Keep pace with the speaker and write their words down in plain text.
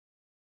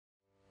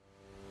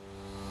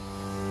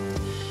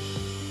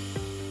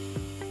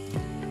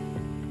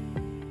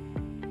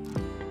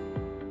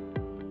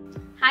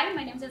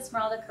name's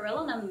Esmeralda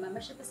Carrillo and I'm the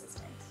membership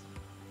assistant.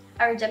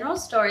 Our general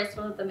store is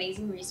full of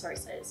amazing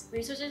resources.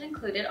 Resources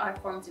included are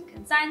forms and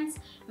consents,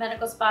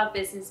 medical spa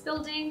business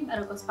building,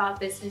 medical spa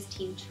business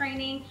team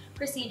training,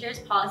 procedures,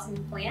 policies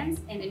and plans,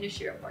 and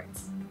industry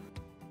reports.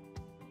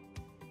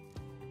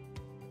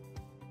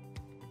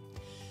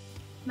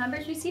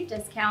 Members receive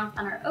discounts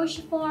on our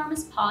OSHA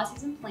forms,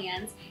 policies and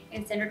plans,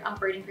 and standard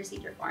operating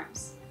procedure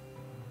forms.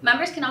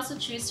 Members can also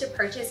choose to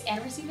purchase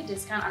and receive a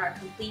discount on our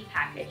complete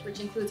package, which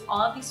includes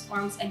all of these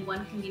forms in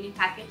one convenient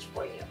package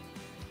for you.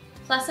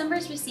 Plus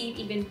members receive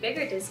even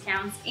bigger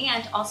discounts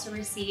and also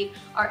receive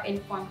our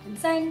informed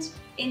consent,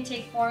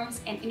 intake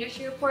forms, and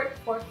industry report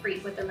for free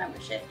with their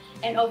membership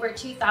and over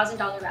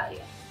 $2,000 value.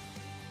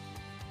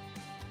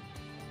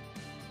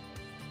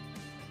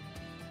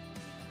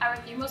 Our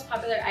 3 most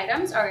popular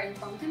items are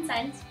informed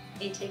consent,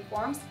 intake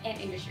forms, and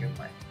industry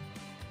report.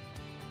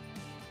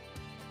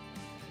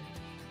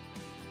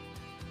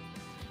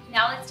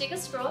 Now let's take a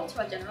stroll to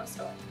our general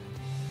store.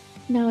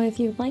 Now, if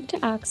you'd like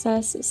to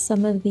access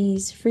some of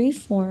these free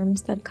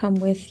forms that come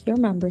with your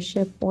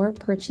membership or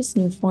purchase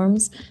new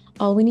forms,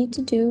 all we need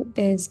to do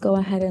is go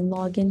ahead and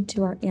log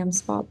into our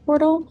AmSpa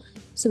portal.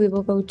 So we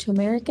will go to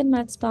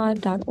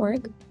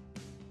americanmedspa.org,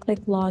 click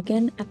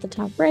login at the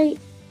top right,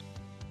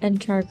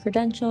 enter our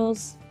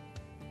credentials,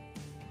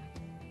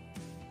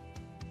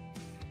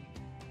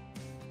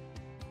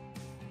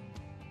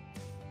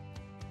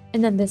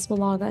 and then this will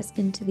log us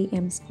into the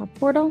AmSpa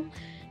portal.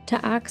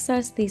 To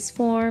access these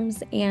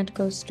forms and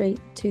go straight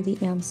to the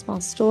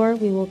AmSpa store,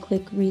 we will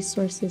click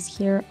resources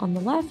here on the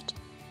left.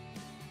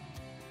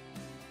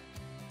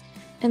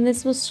 And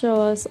this will show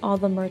us all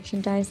the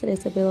merchandise that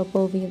is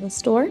available via the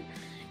store.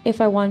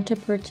 If I want to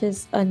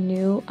purchase a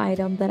new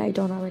item that I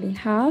don't already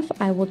have,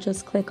 I will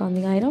just click on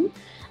the item.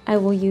 I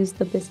will use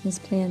the business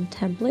plan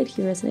template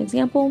here as an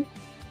example.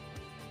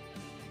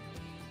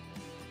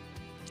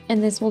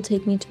 And this will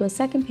take me to a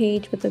second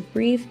page with a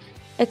brief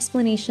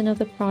explanation of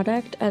the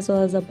product as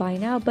well as a buy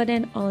now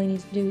button. All I need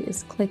to do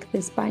is click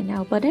this buy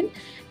now button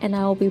and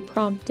I will be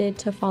prompted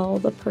to follow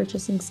the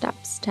purchasing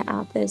steps to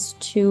add this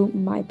to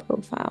my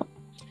profile.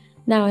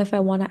 Now, if I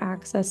want to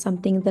access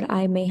something that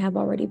I may have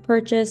already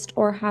purchased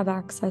or have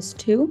access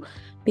to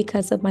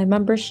because of my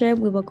membership,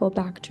 we will go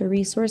back to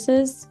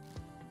resources.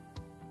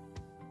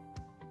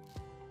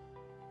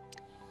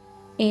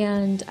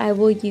 And I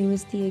will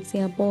use the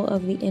example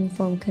of the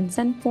informed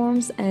consent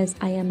forms as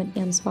I am an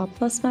AmSpa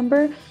Plus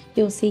member.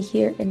 You'll see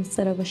here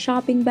instead of a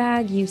shopping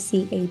bag, you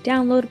see a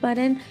download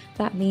button.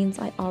 That means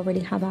I already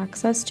have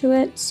access to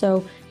it.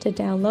 So to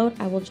download,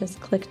 I will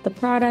just click the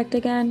product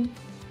again.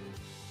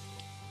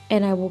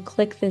 And I will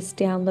click this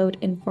download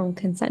informed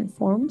consent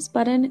forms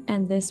button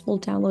and this will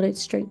download it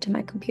straight to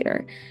my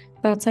computer.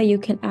 That's how you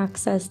can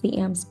access the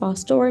AmSpa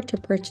store to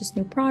purchase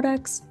new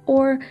products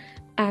or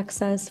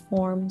access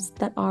forms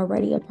that are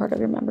already a part of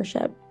your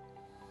membership.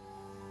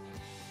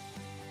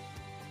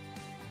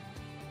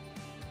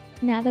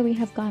 Now that we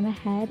have gone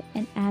ahead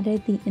and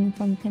added the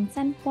informed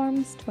consent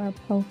forms to our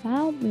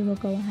profile, we will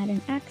go ahead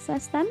and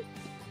access them.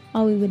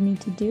 All we would need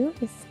to do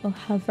is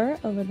hover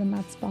over the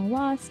Med Spa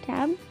Laws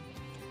tab,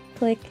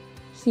 click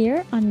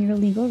here on your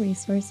legal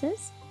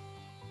resources.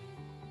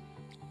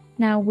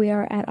 Now we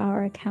are at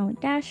our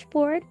account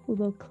dashboard. We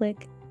will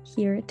click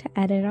here to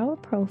edit our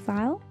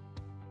profile.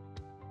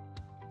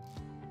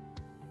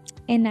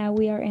 And now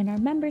we are in our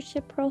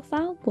membership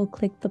profile. We'll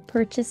click the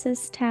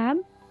purchases tab,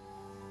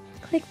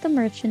 click the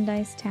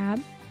merchandise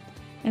tab,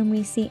 and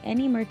we see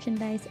any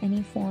merchandise,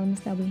 any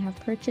forms that we have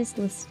purchased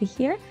listed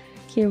here.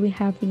 Here we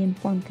have the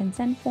informed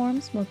consent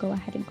forms. We'll go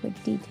ahead and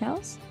click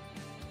details.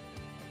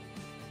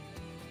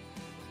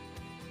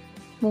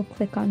 We'll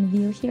click on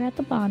view here at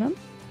the bottom.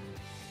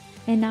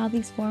 And now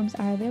these forms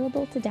are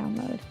available to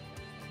download.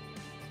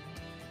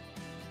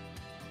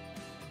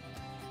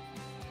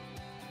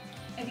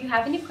 If you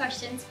have any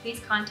questions, please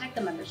contact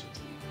the membership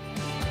team.